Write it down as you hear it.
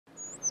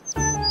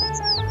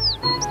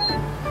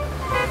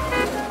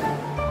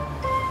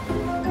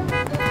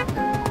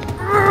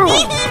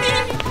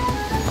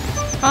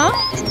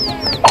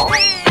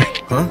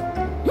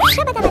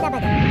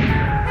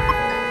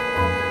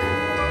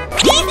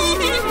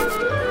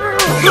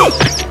Let's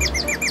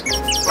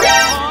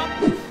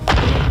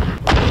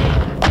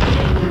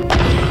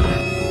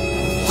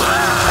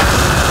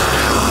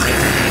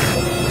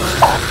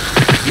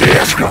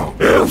go.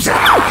 No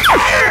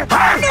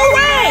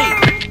way!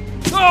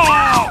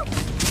 Oh!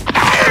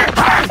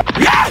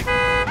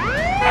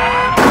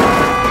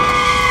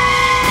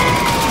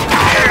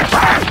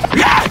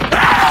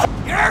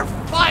 You're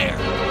fired!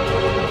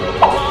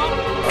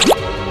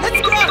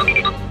 Let's go!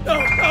 No!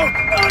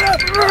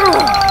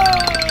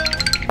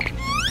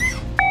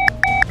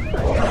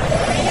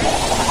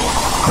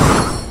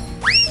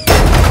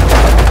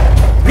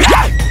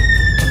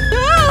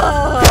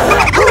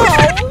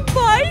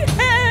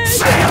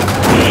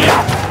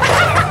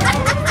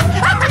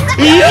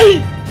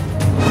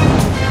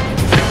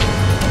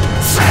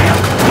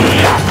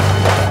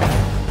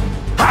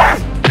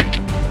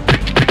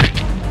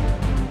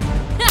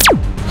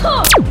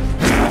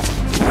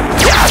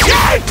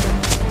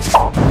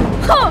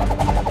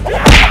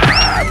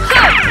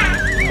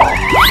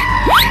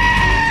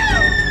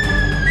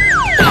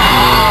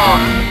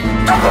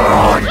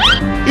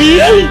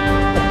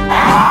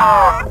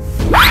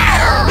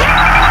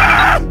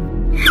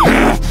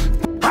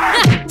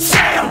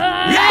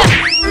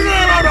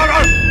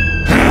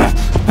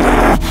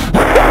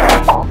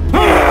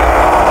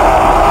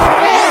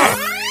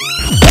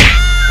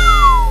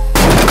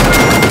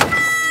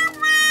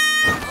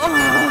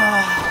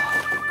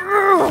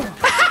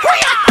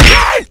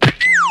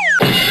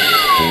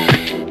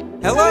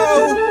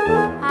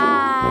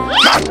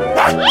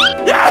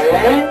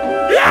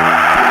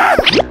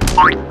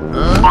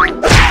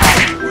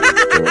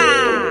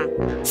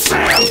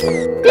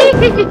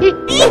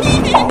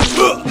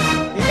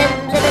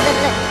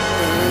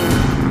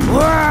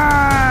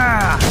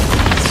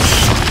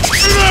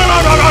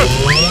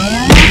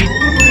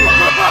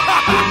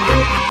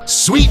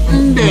 Sweet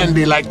and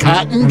dandy like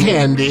cotton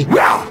candy.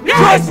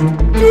 Just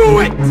do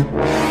it!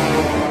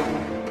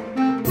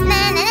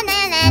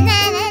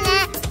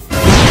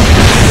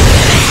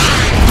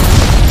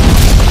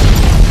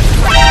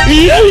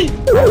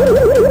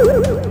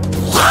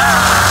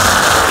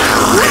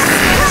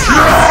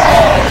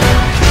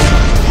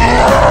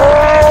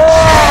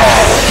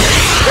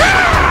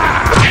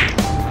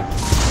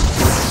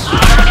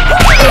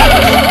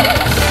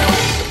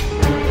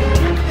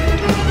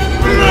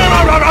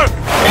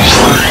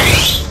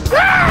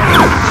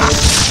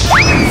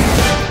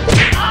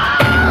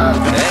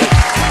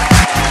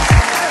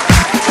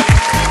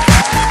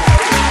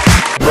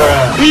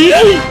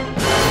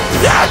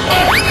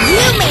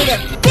 You made a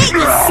big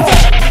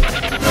mistake!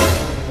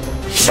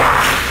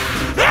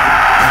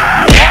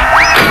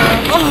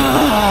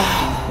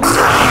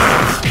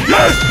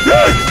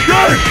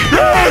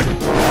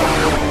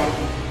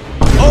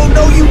 Oh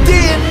no, you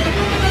did!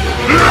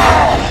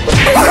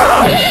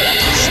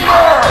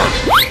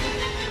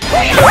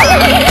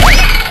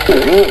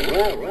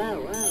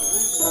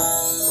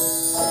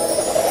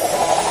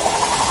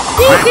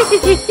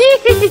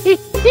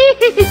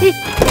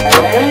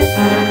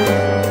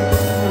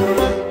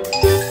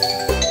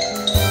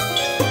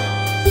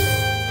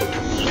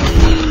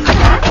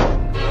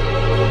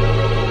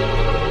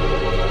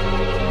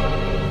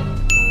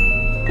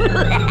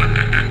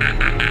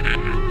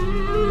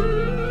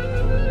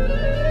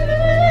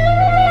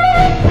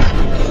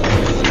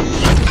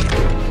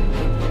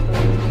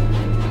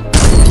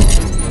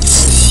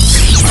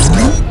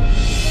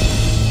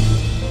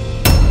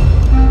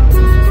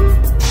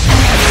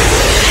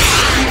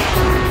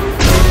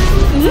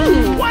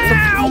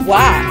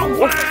 Wow!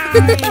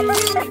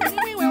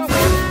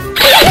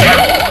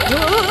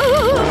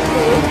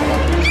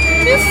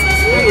 Miss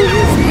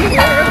T's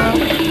here!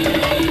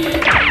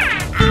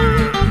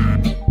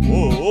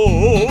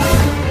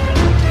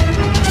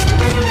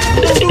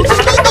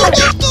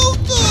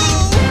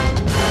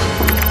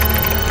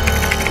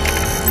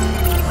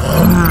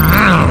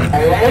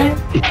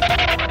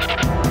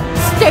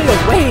 Stay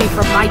away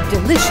from my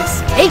delicious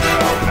cake!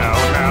 No.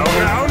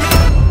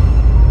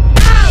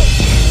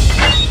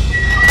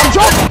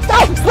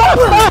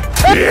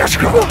 Let's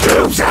go.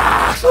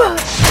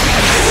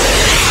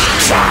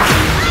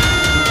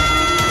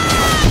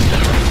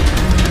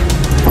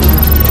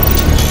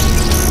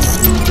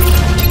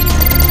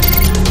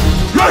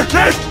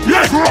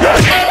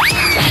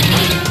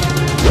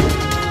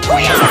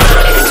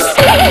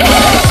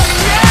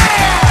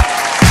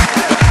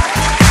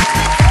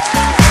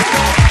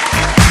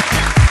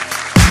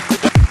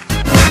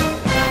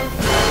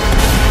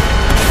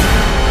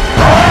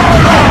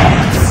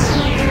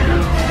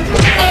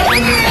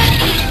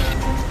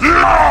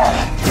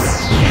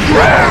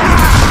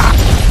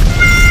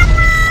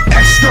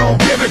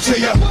 Give it to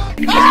you.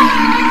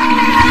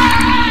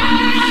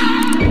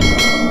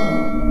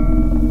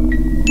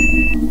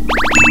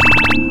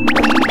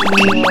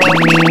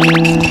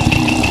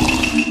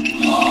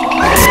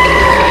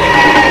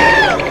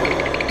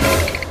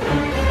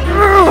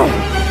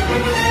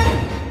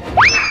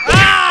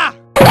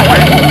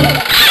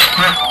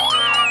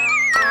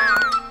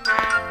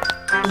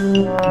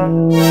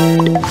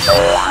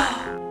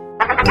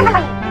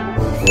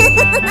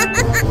 No!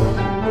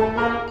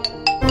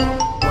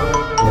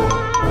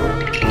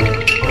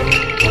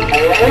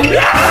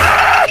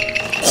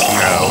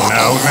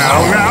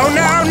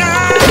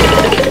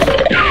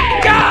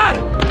 God!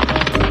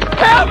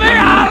 Help me,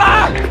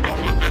 Allah!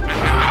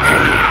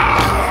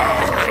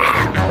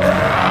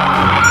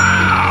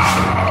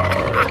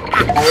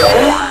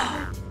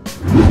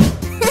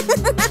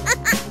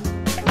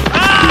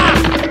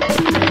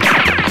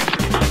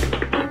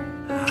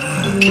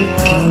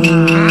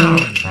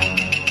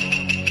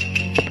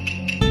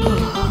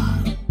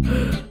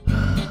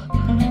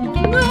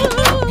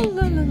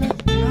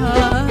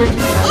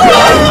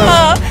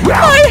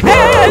 My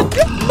head!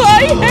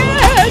 My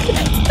head!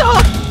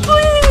 Stop,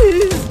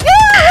 please!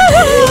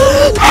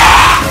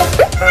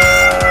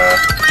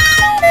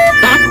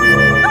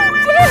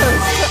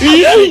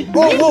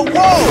 Whoa!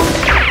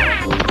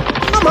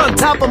 I'm on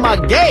top of my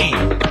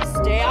game.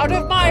 Stay out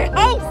of my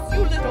house,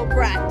 you little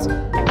brat!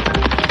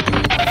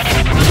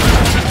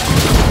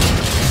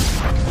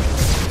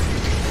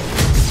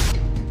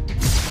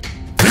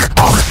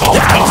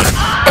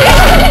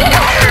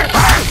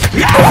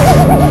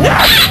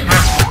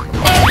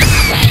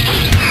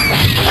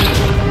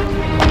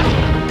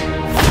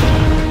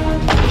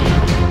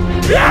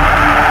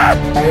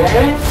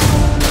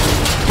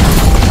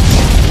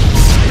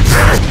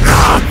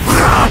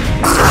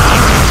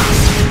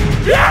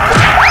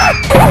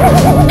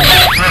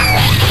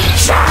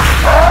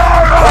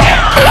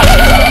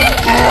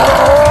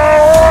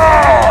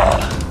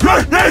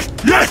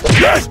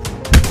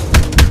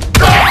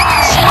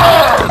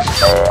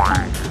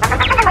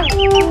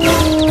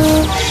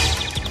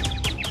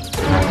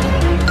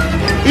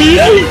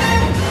 Yes!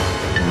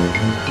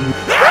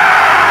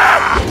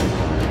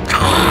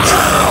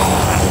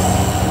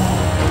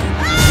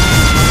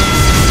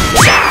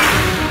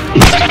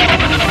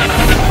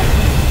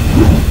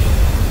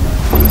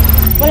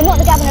 Well, I'm what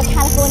the governor of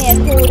California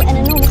called an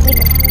enormously...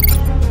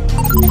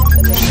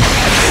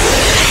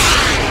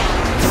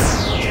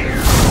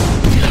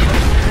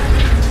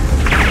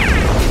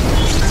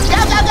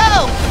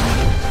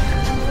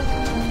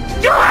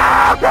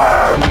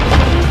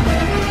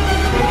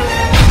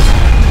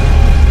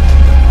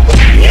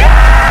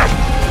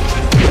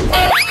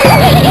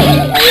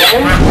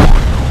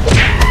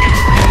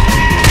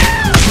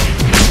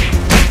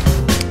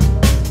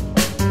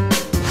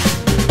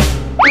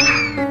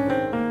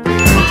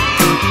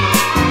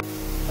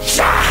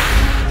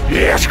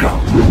 Let's go!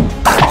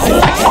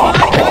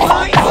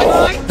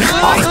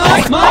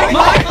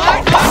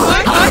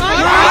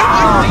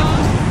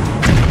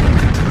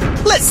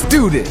 Let's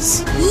do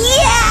this.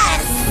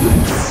 Yes!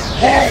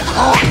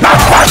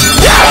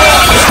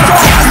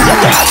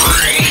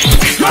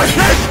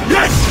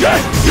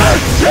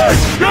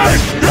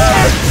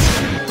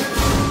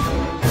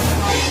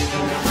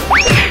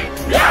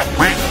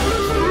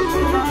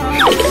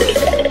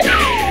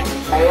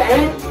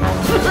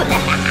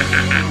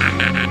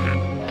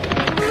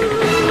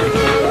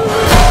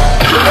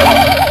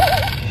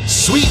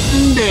 Sweet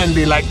and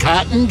dandy like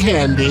cotton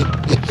candy.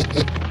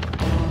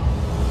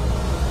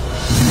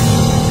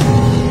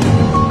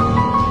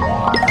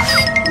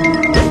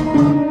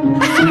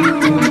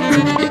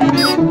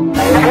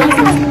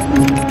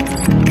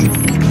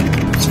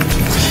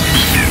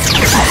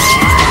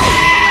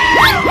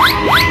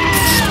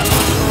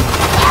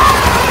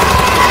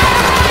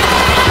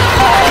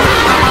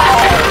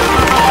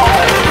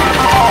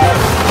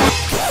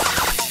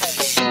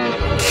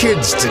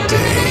 Kids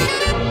today.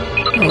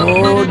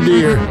 Oh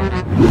dear.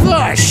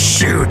 Ah,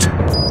 shoot.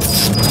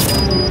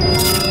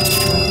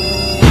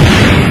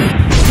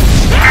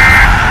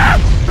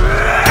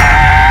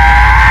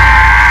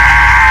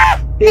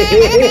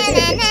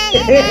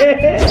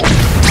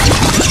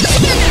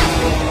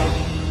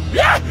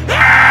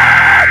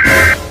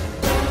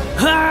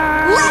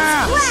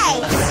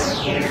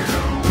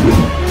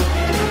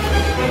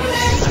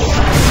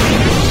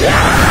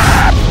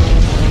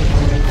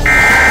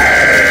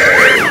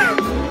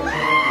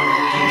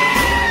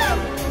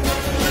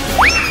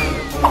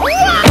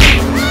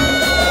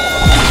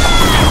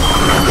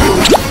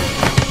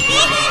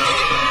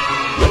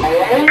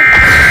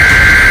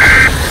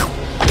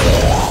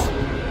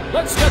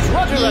 Let's get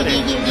Roger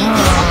ready!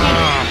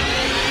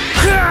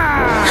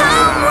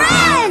 Home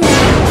run!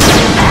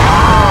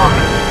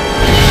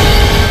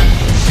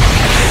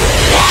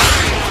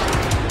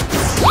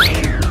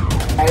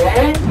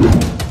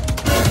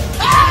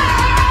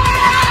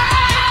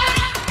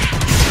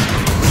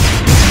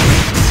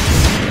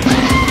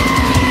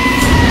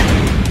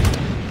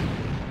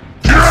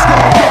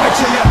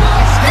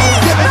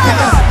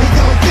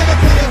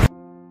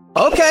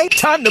 Okay,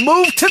 time to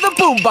move to the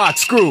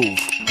boombox groove.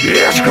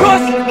 Yes,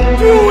 Gus!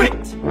 Do it!